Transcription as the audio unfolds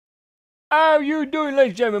How you doing,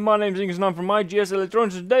 ladies and gentlemen? My name is Ingus and I'm from IGS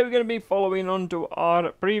Electronics. Today we're going to be following on to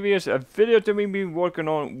our previous video that we've been working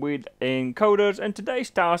on with encoders, and today's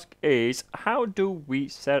task is how do we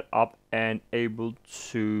set up and able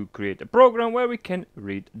to create a program where we can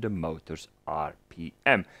read the motor's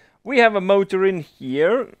RPM. We have a motor in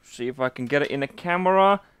here. See if I can get it in a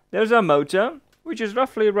camera. There's a motor which is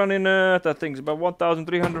roughly running at I think it's about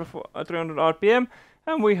 1300 300 RPM,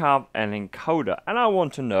 and we have an encoder, and I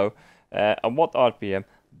want to know on what RPM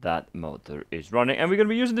that motor is running, and we're going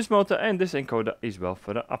to be using this motor and this encoder as well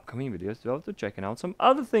for the upcoming videos as well, to checking out some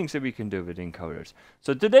other things that we can do with encoders.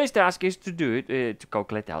 So today's task is to do it to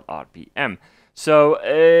calculate out RPM. So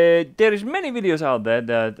there is many videos out there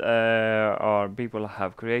that our people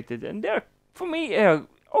have created, and they're for me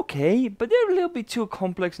okay, but they're a little bit too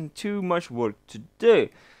complex and too much work to do.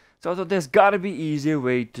 So I thought there's got to be easier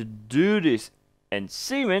way to do this, and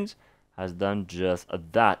Siemens has done just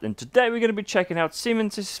that. And today we're going to be checking out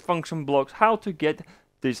Siemens's function blocks, how to get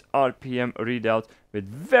this RPM readout with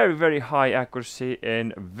very high accuracy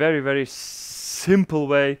and very simple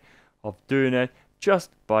way of doing it,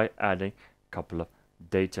 just by adding a couple of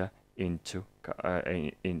data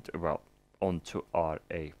onto our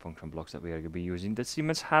function blocks that we are going to be using that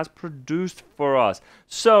Siemens has produced for us.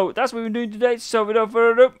 So that's what we're doing today. So without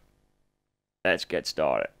further ado, let's get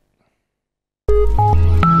started.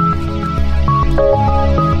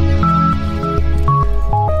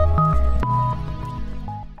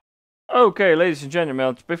 Okay, ladies and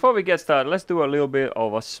gentlemen, before we get started, let's do a little bit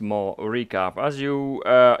of a small recap. As you,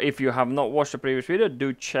 if you have not watched the previous video,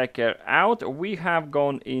 do check it out. We have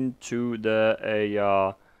gone into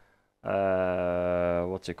the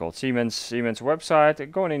what's it called, Siemens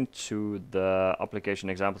website, going into the application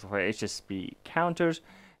examples for HSP counters,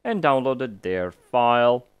 and downloaded their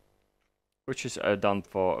file, which is done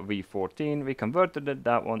for V14. We converted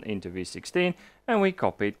that one into V16, and we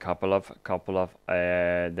copied couple of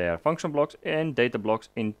their function blocks and data blocks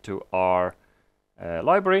into our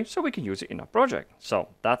library, so we can use it in our project. So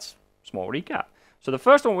that's small recap. So the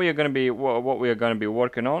first one we are going to be what we are going to be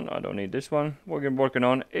working on. I don't need this one. What we're going to be working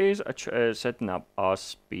on is setting up our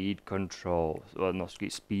speed control, well, not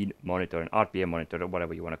speed monitor, and RPM monitor, or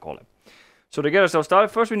whatever you want to call it. So to get ourselves started,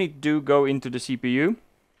 first we need to go into the CPU.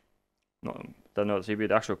 No, not the CPU,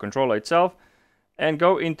 the actual controller itself, and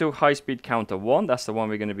go into high speed counter 1. That's the one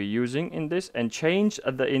we're going to be using in this, and change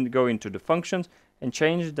go into the functions and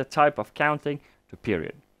change the type of counting to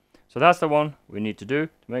period. So that's the one we need to do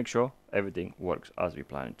to make sure everything works as we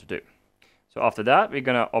plan it to do. So after that, we're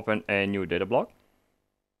going to open a new data block,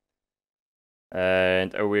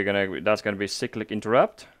 and that's going to be cyclic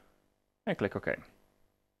interrupt, and click OK.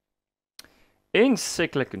 In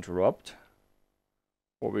cyclic interrupt,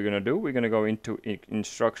 what we're going to do, we're going to go into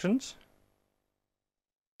instructions,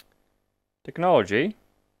 technology,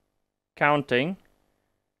 counting,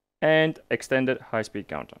 and extended high-speed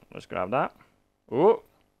counter. Let's grab that. Oh,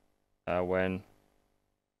 went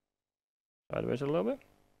sideways a little bit.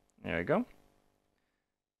 There we go.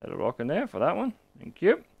 Little block in there for that one. Thank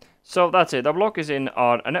you. So that's it. The block is in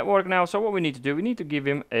our network now. So what we need to do, we need to give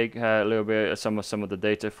him a little bit some of the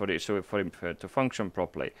data for him to function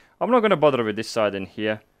properly. I'm not going to bother with this side in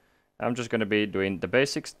here. I'm just going to be doing the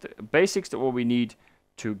basics to what we need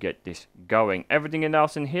to get this going. Everything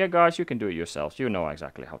else in here, guys, you can do it yourselves. You know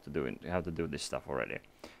exactly how to do this stuff already.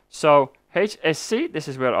 So HSC, this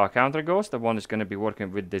is where our counter goes. The one is going to be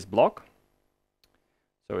working with this block.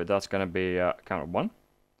 So that's going to be counter 1.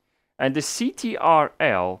 And the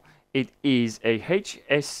CTRL, it is a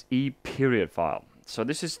HSE period file. So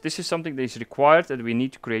this is something that is required that we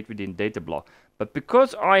need to create within data block. But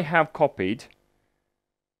because I have copied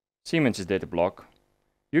Siemens' data block,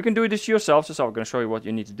 you can do this yourself. So I'm going to show you what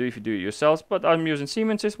you need to do if you do it yourselves. But I'm using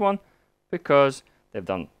Siemens' one because they've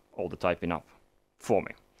done all the typing up for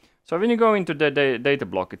me. So when you go into the data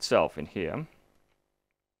block itself in here,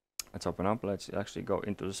 let's open up. Let's actually go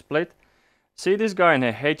into the split. See this guy in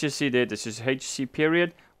here, HSC data. This is HSC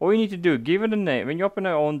period. All you need to do, give it a name. When you open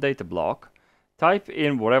your own data block, type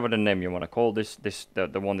in whatever the name you want to call this.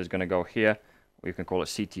 The one that's going to go here. Or you can call it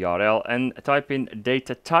CTRL, and type in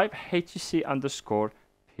data type HSC underscore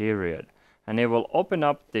period, and it will open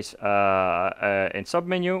up this in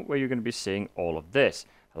submenu where you're going to be seeing all of this: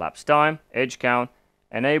 elapsed time, edge count,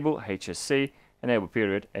 enable HSC, enable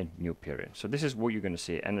period, and new period. So this is what you're going to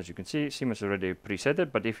see, and as you can see, Siemens already preset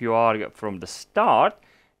it. But if you are from the start,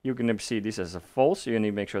 you're going to see this as a false. So you need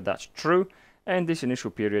to make sure that's true. And this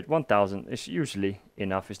initial period 1000 is usually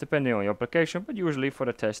enough. It's depending on your application, but usually for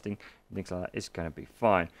the testing things like that, it's going to be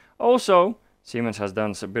fine. Also, Siemens has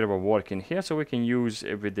done a bit of a work in here, so we can use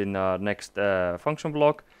it within our next function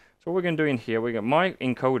block. So we're going to do in here, we got my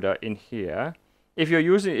encoder in here. If you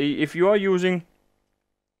are using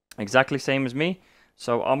exactly same as me,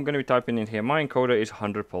 so I'm going to be typing in here, my encoder is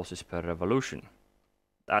 100 pulses per revolution.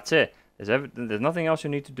 That's it. There's nothing else you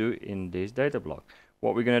need to do in this data block.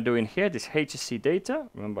 What we're going to do in here, this HSC data,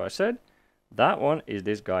 remember I said, that one is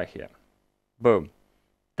this guy here. Boom.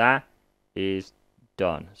 That is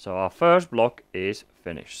done. So our first block is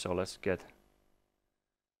finished. So let's get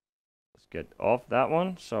off that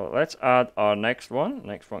one. So let's add our next one,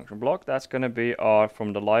 next function block. That's going to be our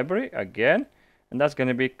from the library again, and that's going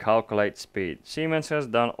to be calculate speed. Siemens has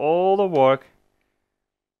done all the work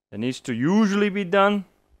that needs to usually be done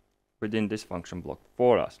within this function block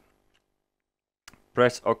for us.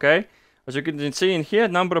 Press OK. As you can see in here,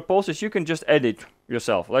 number of pulses you can just edit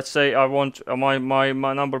yourself. Let's say I want my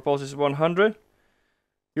number of pulses is 100.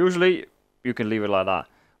 Usually you can leave it like that.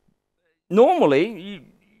 Normally,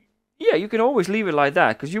 yeah, you can always leave it like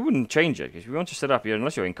that because you wouldn't change it. Because if you want to set up here,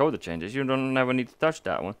 unless your encoder changes, you don't never need to touch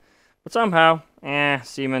that one. But somehow,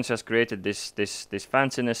 Siemens has created this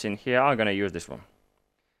fanciness in here. I'm gonna use this one.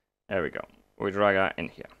 There we go. We drag that in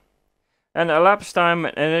here. And elapsed time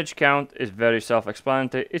and edge count is very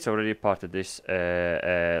self-explanatory. It's already part of this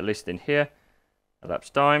list in here.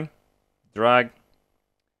 Elapsed time, drag,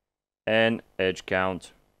 and edge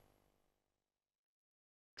count,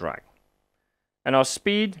 drag. And our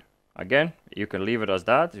speed, again, you can leave it as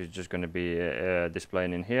that. It's just going to be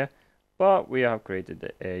displaying in here. But we have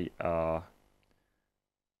created a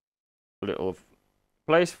little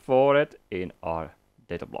place for it in our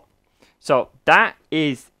data block. So that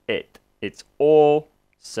is it. It's all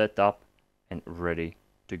set up and ready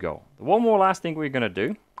to go. One more last thing we're going to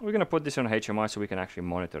do. We're going to put this on HMI so we can actually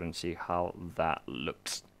monitor and see how that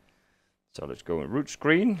looks. So let's go in root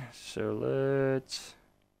screen. So let's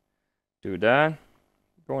do that.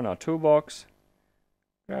 Go in our toolbox.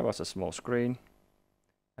 Grab us a small screen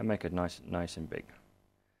and make it nice and big.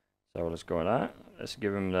 So let's go in that. Let's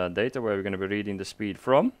give him the data where we're going to be reading the speed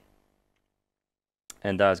from.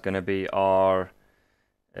 And that's going to be our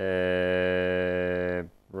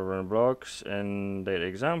blocks and data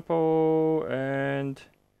example and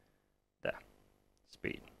there.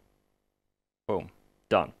 Speed. Boom.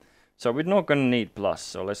 Done. So we're not going to need plus.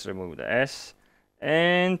 So let's remove the S.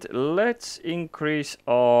 And let's increase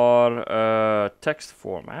our text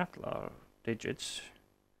format, our digits.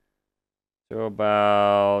 So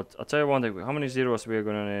about, I'll tell you one thing, how many zeros we're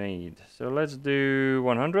going to need. So let's do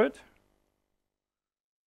 100.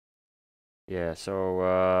 Yeah,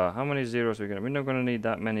 so how many zeros we're not going to need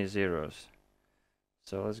that many zeros.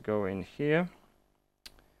 So let's go in here.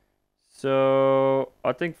 So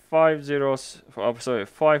I think 5 zeros, sorry,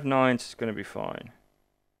 5 nines is going to be fine.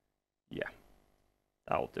 Yeah,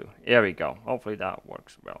 that'll do. Here we go. Hopefully that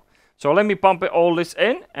works well. So let me pump it all this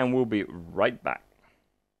in and we'll be right back.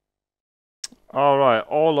 All right,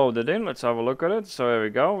 all loaded in. Let's have a look at it. So here we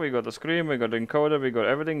go. We got the screen, we got the encoder, we got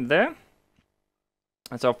everything there.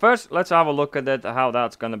 And so first, let's have a look at it, how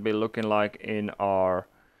that's going to be looking like in our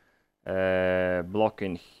block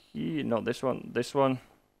in here. No, this one.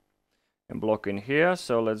 And block in here.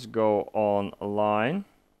 So let's go online.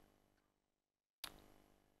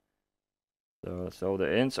 So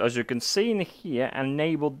the ins, as you can see in here,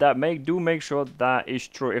 enabled that. Make sure that is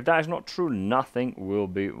true. If that is not true, nothing will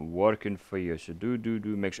be working for you. So do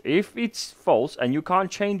make sure. If it's false and you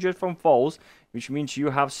can't change it from false, which means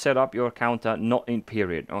you have set up your counter not in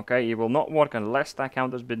period. Okay, it will not work unless that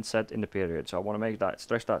counter has been set in the period. So I want to make that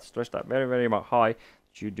stress that very high.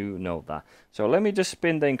 That you do know that. So let me just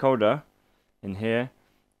spin the encoder in here.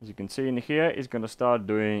 As you can see in here, it's gonna start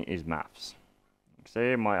doing its maths.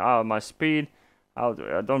 See my speed.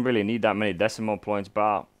 I don't really need that many decimal points,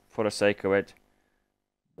 but for the sake of it,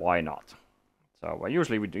 why not? So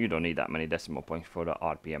usually you don't need that many decimal points for the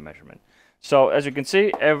RPM measurement. So as you can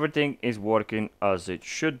see, everything is working as it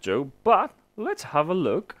should do. But let's have a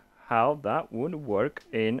look how that would work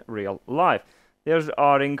in real life. There's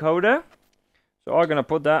our encoder. So I'm gonna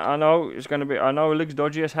put that. I know it looks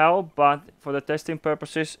dodgy as hell, but for the testing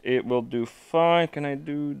purposes, it will do fine. Can I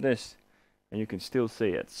do this? And you can still see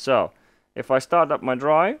it. So if I start up my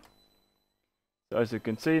drive, so as you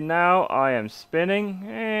can see now, I am spinning,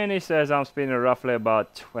 and it says I'm spinning roughly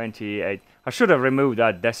about 28. I should have removed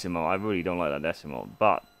that decimal. I really don't like that decimal,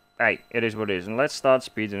 but hey, it is what it is. And let's start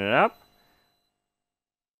speeding it up.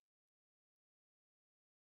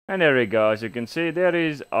 And there we go. As you can see, there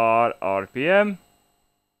is our RPM.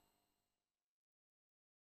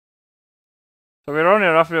 So we're running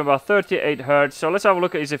roughly about 38 Hertz. So let's have a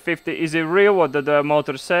look at, is it 50? Is it real what the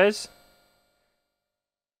motor says?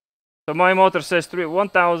 So my motor says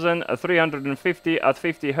 1350 at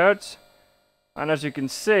 50 Hertz. And as you can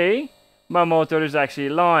see, my motor is actually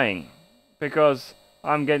lying, because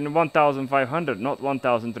I'm getting 1500, not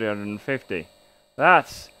 1350.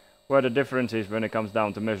 That's where the difference is when it comes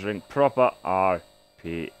down to measuring proper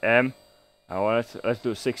RPM. Now let's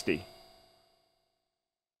do 60.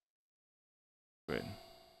 Good.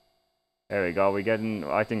 There we go.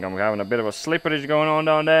 I think I'm having a bit of a slipperage going on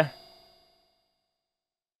down there.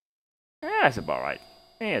 Yeah, that's about right.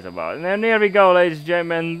 Yeah, that's about it. And there we go, ladies and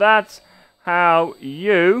gentlemen. That's how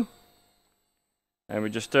you, and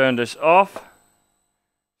we just turn this off,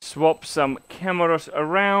 swap some cameras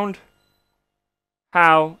around,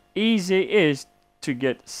 how easy it is to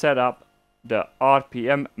get set up the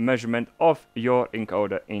RPM measurement of your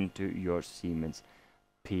encoder into your Siemens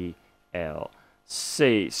PLC.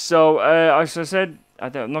 So as I said,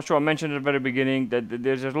 I'm not sure I mentioned at the very beginning that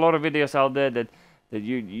there's a lot of videos out there that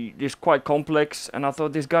it's quite complex, and I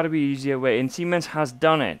thought there's got to be an easier way, and Siemens has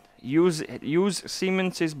done it. Use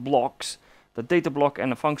Siemens's blocks, the data block and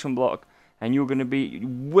the function block, and you're gonna be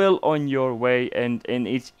well on your way. And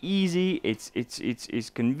it's easy, it's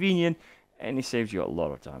convenient, and it saves you a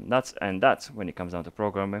lot of time. That's when it comes down to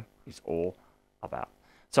programming, it's all about.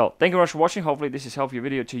 So thank you very much for watching. Hopefully this is helpful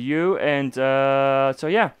video to you. And so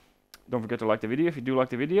yeah, don't forget to like the video if you do like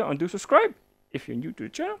the video, and do subscribe if you're new to the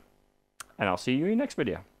channel. And I'll see you in the next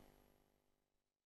video.